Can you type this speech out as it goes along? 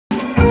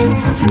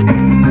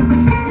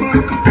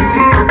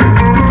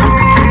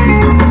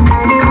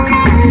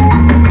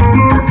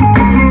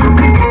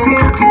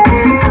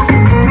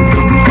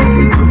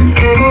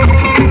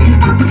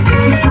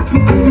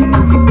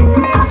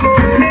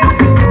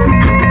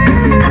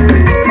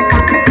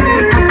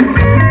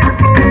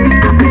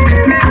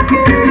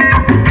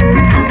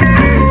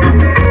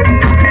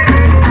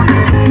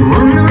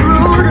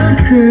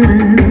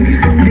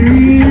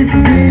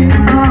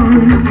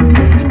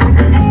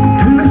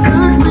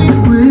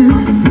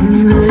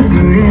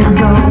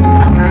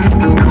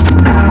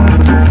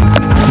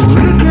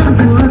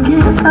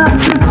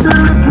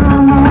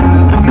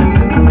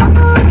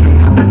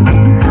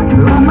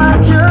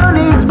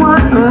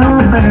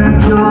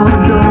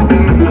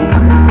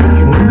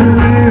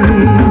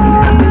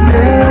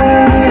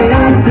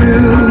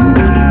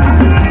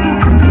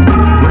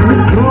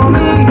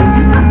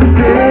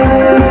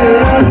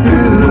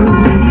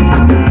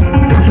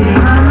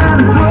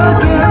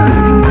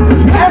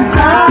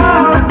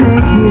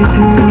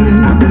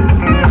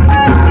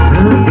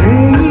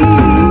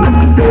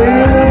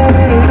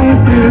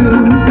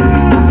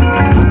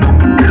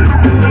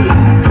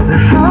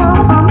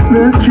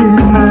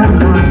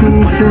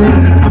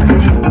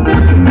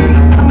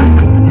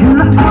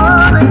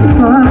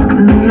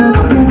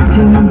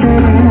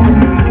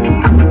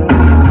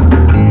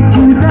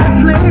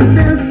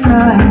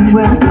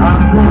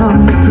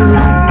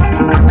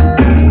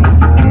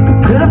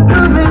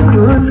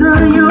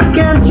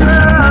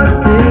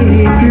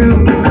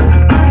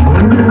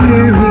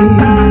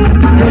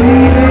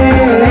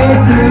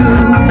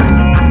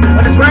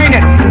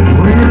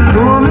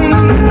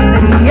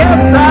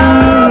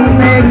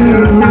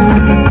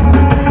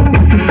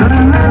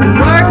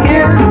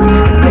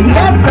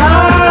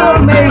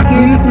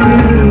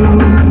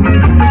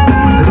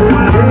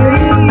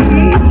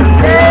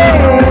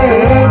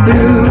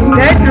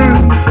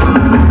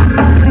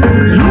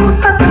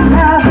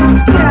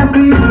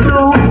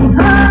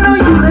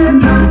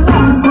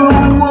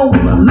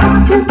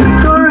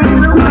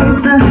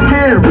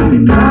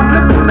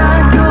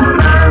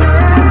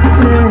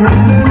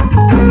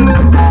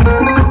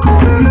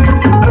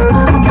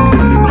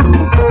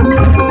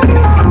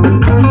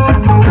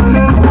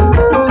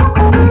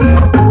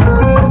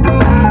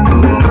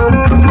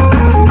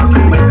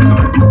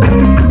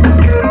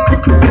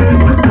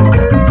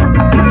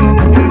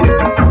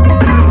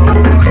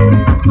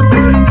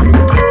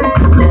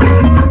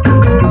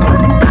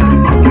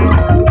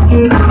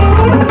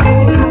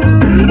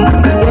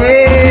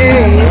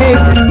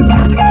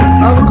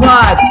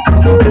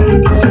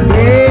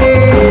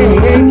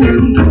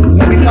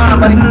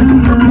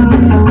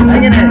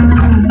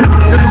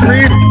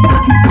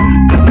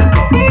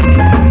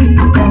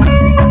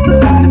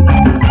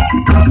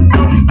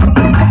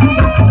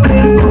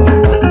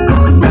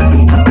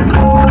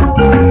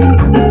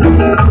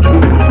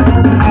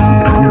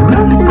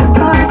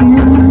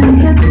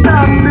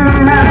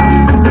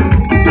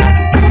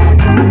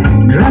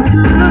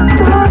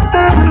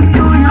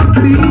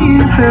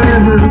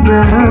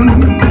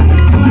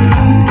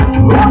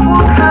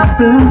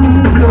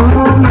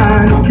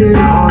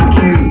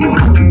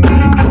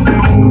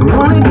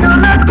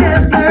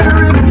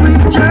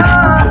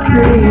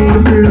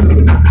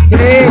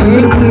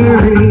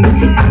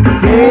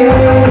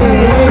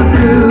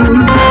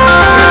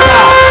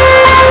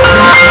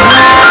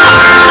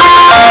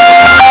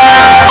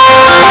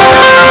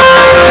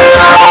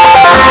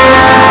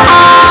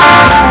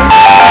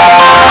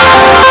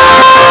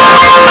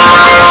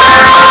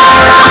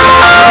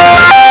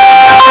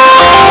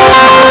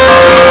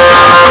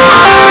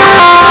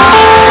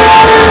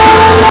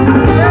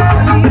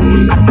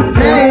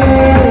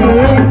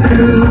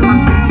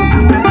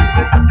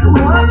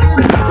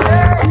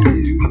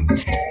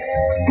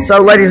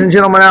So, ladies and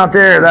gentlemen out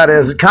there, that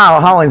is Kyle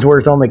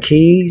Hollingsworth on the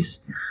keys,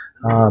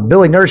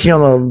 Billy Nursey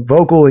on the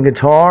vocal and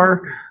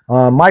guitar,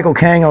 Michael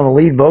Kang on the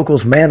lead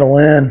vocals,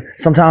 mandolin,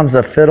 sometimes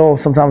a fiddle,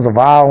 sometimes a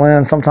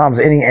violin, sometimes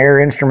any air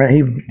instrument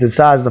he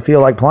decides to feel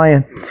like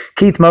playing,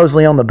 Keith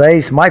Mosley on the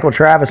bass, Michael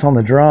Travis on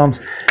the drums,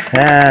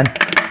 and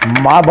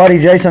my buddy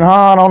Jason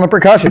Hahn on the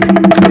percussion.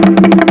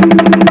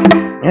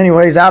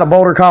 Anyways, out of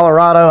Boulder,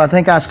 Colorado. I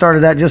think I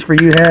started that just for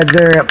you heads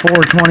there at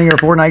 4:20 or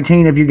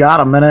 4:19 if you got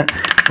a minute.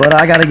 But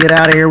I got to get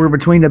out of here. We're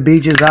between the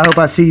beaches. I hope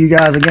I see you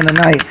guys again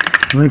tonight.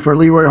 Only for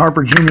Leroy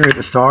Harper Jr. at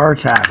the Star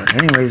Tavern.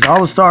 Anyways,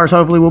 all the stars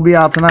hopefully will be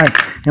out tonight.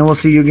 And we'll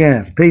see you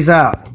again. Peace out.